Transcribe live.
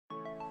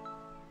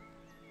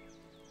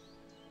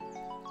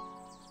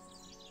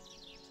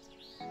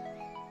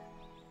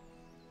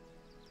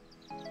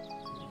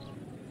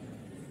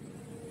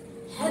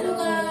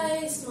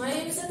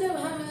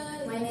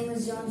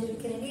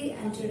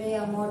and today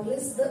our model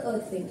is the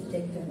earthquake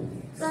detector.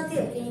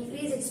 Satya, can you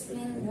please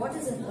explain what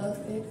is an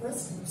earthquake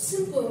first?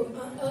 Simple.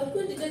 An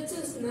earthquake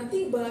detector is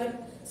nothing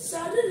but the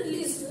sudden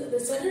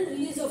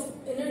release of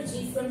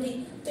energy from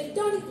the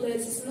tectonic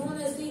plates is known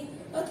as the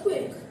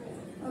earthquake.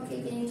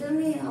 Okay, can you tell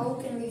me how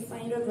can we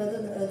find out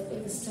whether the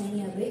earthquake is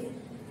tiny or big?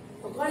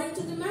 According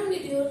to the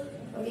magnitude.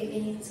 Okay,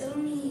 can you tell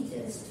me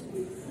just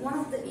one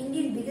of the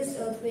Indian biggest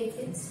earthquake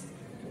hits?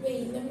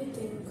 Wait, let me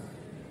think.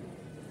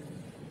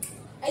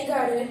 I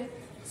got it.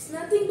 It's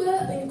nothing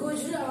but in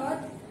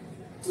Gujarat,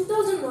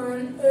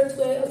 2001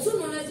 earthquake, also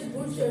known as the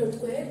Burj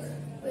earthquake.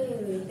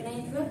 Wait, can I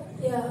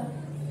interrupt? Yeah,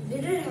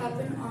 Did it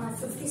happen on a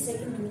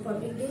 52nd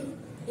Republic Day?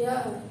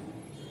 yeah.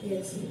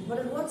 Yes. But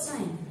at what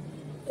time?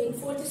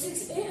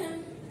 8:46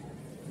 a.m.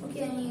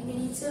 Okay, and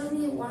can you tell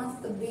me one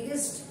of the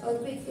biggest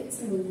earthquake hits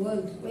in the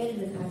world? Where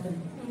did it happen?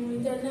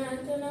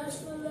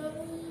 International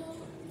level.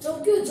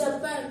 Tokyo,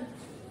 Japan.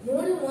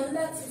 More than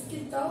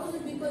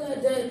 150,000 people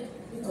are dead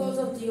because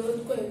of the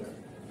earthquake.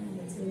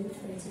 That's very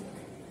tragic.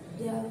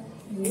 Yeah.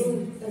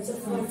 Boom. That's a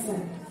fun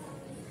fact.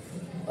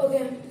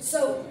 Okay,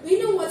 so we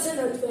know what's an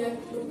earthquake.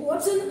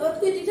 What's an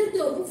earthquake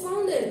detector? Who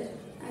found it?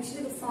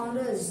 Actually, the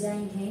founder is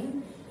Zhang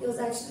Heng. He was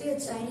actually a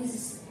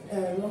Chinese,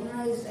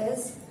 romanized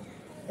as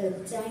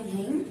Zhang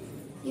Heng.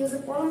 He was a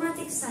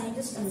polymathic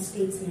scientist and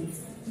statesman.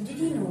 Did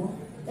you know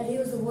that he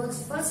was the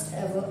world's first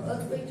ever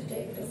earthquake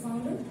detector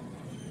founder?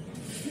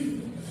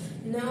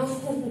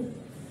 No.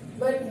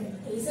 But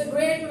he's a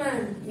great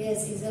man.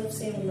 Yes, he's helped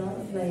save a lot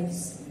of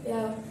lives.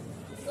 Yeah.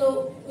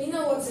 So we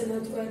know what's an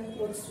earthquake.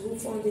 Who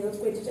found the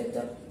earthquake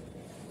detector?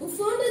 Who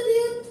founded the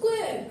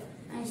earthquake?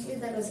 Actually,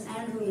 that was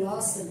Andrew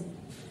Lawson.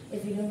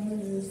 If you don't know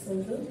this is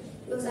full truth.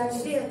 He was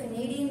actually a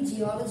Canadian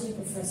geology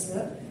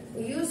professor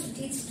who used to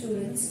teach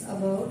students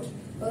about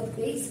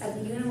earthquakes at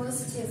the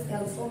University of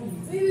California.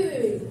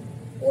 Wait.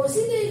 Was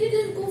he the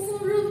editor and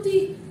co-founder of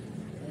the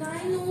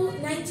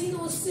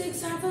 1906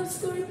 San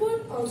Francisco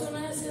report, also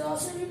known as the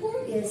Lawson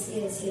report? Yes,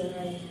 you're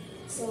right.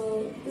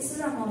 So, this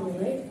is our model,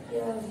 right?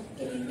 Yeah.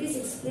 Can you please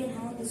explain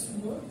how this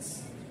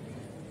works?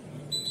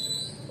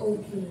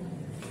 Okay.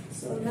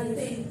 So,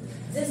 Nothing.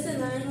 Just the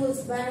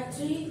 9-volt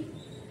battery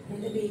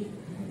and the beep.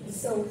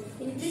 So,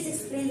 can you please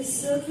explain the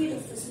circuit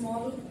of this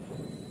model?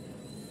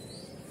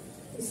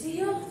 you see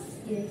here?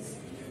 Yes.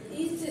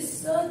 Is the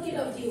circuit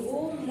of the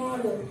whole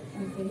model.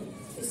 Okay.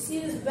 You see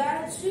this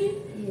battery?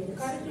 Yes.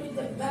 Connected with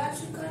the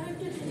battery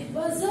connected to the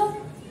buzzer.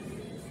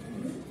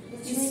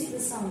 Which You makes see- the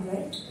sound,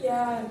 right?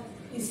 Yeah.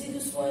 You see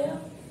this wire?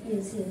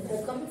 Yes.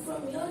 They're coming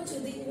from here to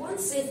the one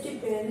safety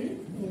pin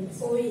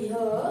Yes. over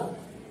here.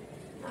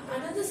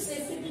 Another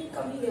safety pin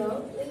coming here.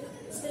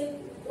 It's like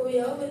over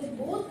here. When they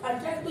both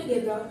attract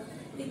together,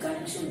 the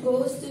connection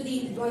goes to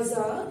the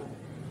buzzer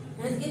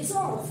and gets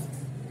off.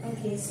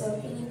 Okay, so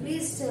can you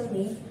please tell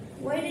me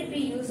why did we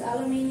use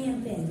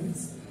aluminium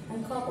pins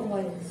and copper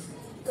wires?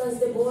 Because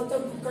they both are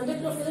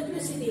conductor of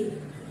electricity.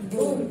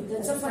 Boom.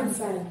 That's a fun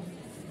fact.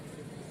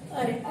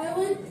 Alright, I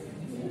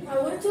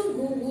went to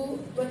Google,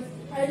 but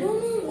I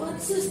don't know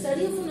what's the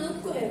study of an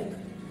earthquake.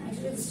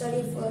 Actually, the study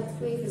of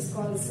earthquake is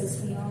called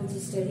seismology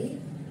study.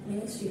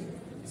 Many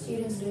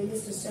students do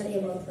this to study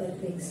about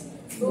earthquakes.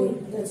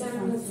 Boom. That's a a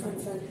fun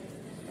fact.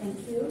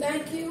 Thank you.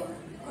 Thank you.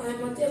 I'm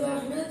Atyab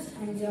Ahmed.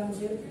 I'm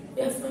Janju.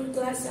 We are from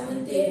class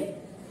 7th.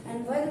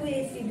 And by the way,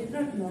 if you did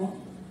not know,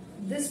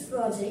 this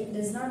project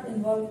does not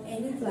involve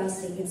any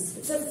plastic.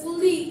 It's a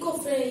fully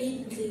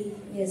eco-friendly.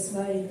 Yes,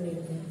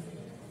 biodegradable.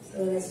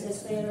 So that's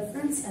just for your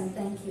reference and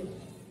thank you.